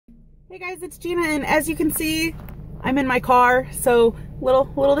Hey guys, it's Gina, and as you can see, I'm in my car, so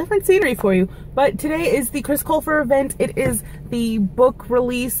little different scenery for you. But today is the Chris Colfer event. It is the book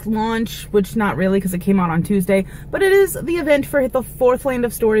release launch, which not really because it came out on Tuesday, but it is the event for the fourth Land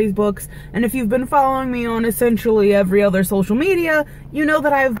of Stories books. And if you've been following me on essentially every other social media, you know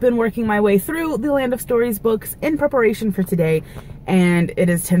that I've been working my way through the Land of Stories books in preparation for today. And it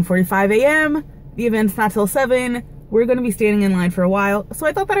is 10:45 a.m. The event's not till 7. We're going to be standing in line for a while, so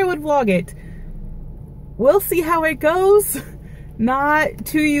I thought that I would vlog it. We'll see how it goes. Not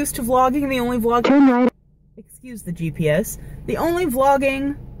too used to vlogging. The only vlog... Excuse the GPS. The only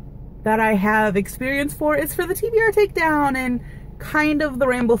vlogging that I have experience for is for the TBR takedown and kind of the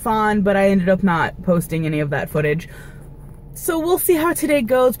Ramble-thon, but I ended up not posting any of that footage. So we'll see how today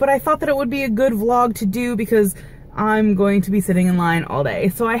goes, but I thought that it would be a good vlog to do because I'm going to be sitting in line all day.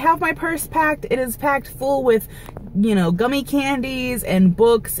 So I have my purse packed. It is packed full with, you know, gummy candies and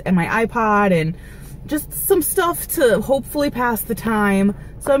books and my iPod and just some stuff to hopefully pass the time.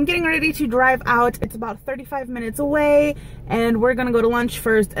 So I'm getting ready to drive out. It's about 35 minutes away and we're gonna go to lunch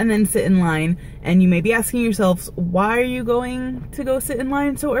first and then sit in line. And you may be asking yourselves, why are you going to go sit in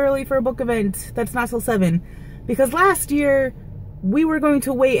line so early for a book event that's not till 7? Because last year, we were going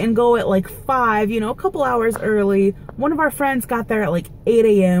to wait and go at like 5, you know, a couple hours early. One of our friends got there at like 8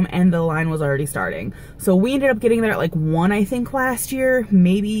 a.m. and the line was already starting. So we ended up getting there at like 1, I think, last year.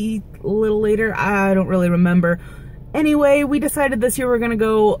 Maybe a little later. I don't really remember. Anyway, we decided this year we're gonna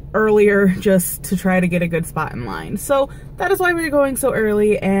go earlier just to try to get a good spot in line. So that is why we're going so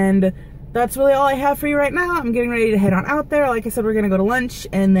early, and that's really all I have for you right now. I'm getting ready to head on out there. Like I said, we're gonna go to lunch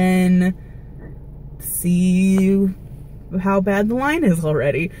and then see how bad the line is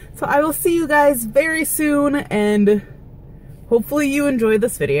already. So I will see you guys very soon, and hopefully you enjoy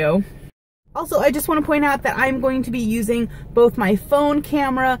this video. Also, I just want to point out that I'm going to be using both my phone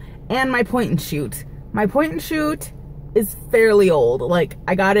camera and my point and shoot. My point and shoot is fairly old. Like,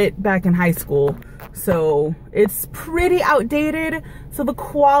 I got it back in high school, so it's pretty outdated. So the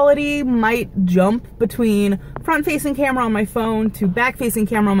quality might jump between front-facing camera on my phone to back-facing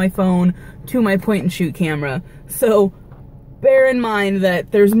camera on my phone to my point and shoot camera. So bear in mind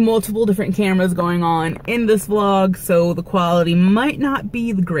that there's multiple different cameras going on in this vlog, so the quality might not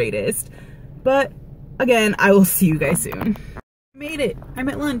be the greatest. But again, I will see you guys soon. I made it. I'm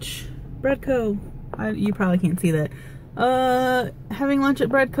at lunch. Breadco. You probably can't see that. Having lunch at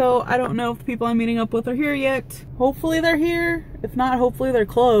Breadco. I don't know if the people I'm meeting up with are here yet. Hopefully they're here. If not, hopefully they're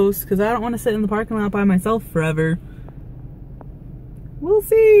close, because I don't want to sit in the parking lot by myself forever. We'll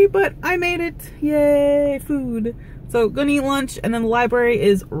see, but I made it. Yay, food. So gonna eat lunch, and then the library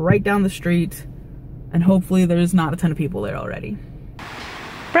is right down the street, and hopefully there's not a ton of people there already.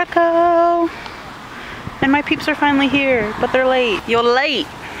 Breadco! And my peeps are finally here, but they're late. You're late!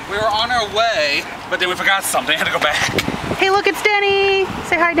 We were on our way, but then we forgot something. I had to go back. Hey, look, it's Denny!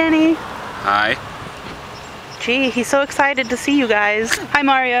 Say hi, Denny. Hi. Gee, he's so excited to see you guys. Hi,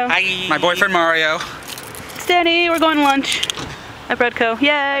 Mario. Hi. My boyfriend, Mario. It's Denny. We're going to lunch at Breadco.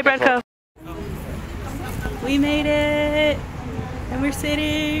 Yay, Breadco. We made it, and we're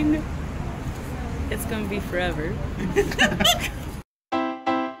sitting. It's gonna be forever.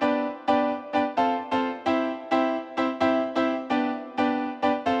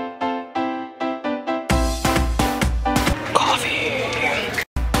 Coffee.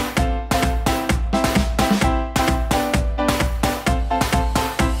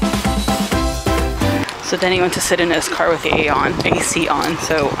 So Denny went to sit in his car with the AC on,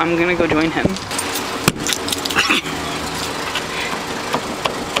 so I'm gonna go join him.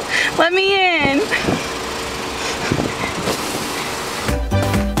 Let me in!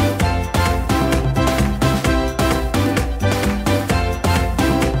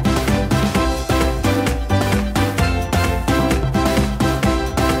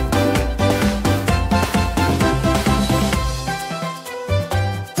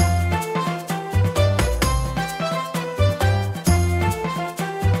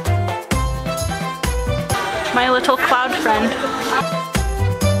 My little cloud friend.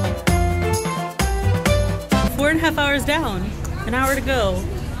 4.5 hours down, an hour to go,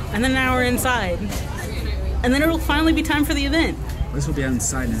 and then an hour inside. And then it'll finally be time for the event. This will be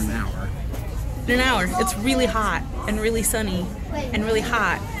outside in an hour. In an hour. It's really hot and really sunny and really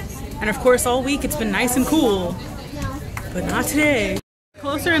hot. And of course all week it's been nice and cool, but not today.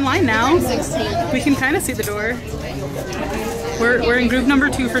 Closer in line now. We can kind of see the door. We're in group number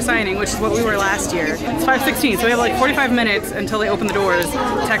 2 for signing, which is what we were last year. It's 5:16, so we have like 45 minutes until they open the doors to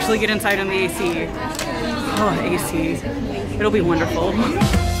actually get inside in the AC. Oh, AC. It'll be wonderful.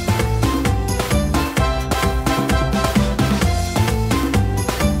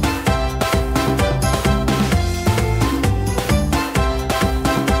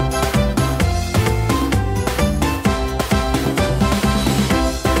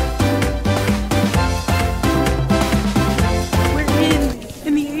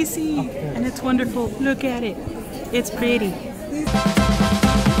 wonderful. Look at it. It's pretty.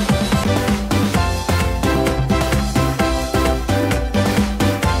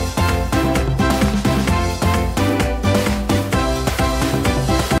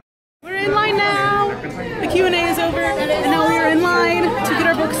 We're in line now. The Q&A is over, and now we are in line to get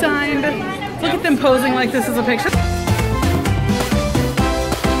our book signed. Look at them posing like this is a picture.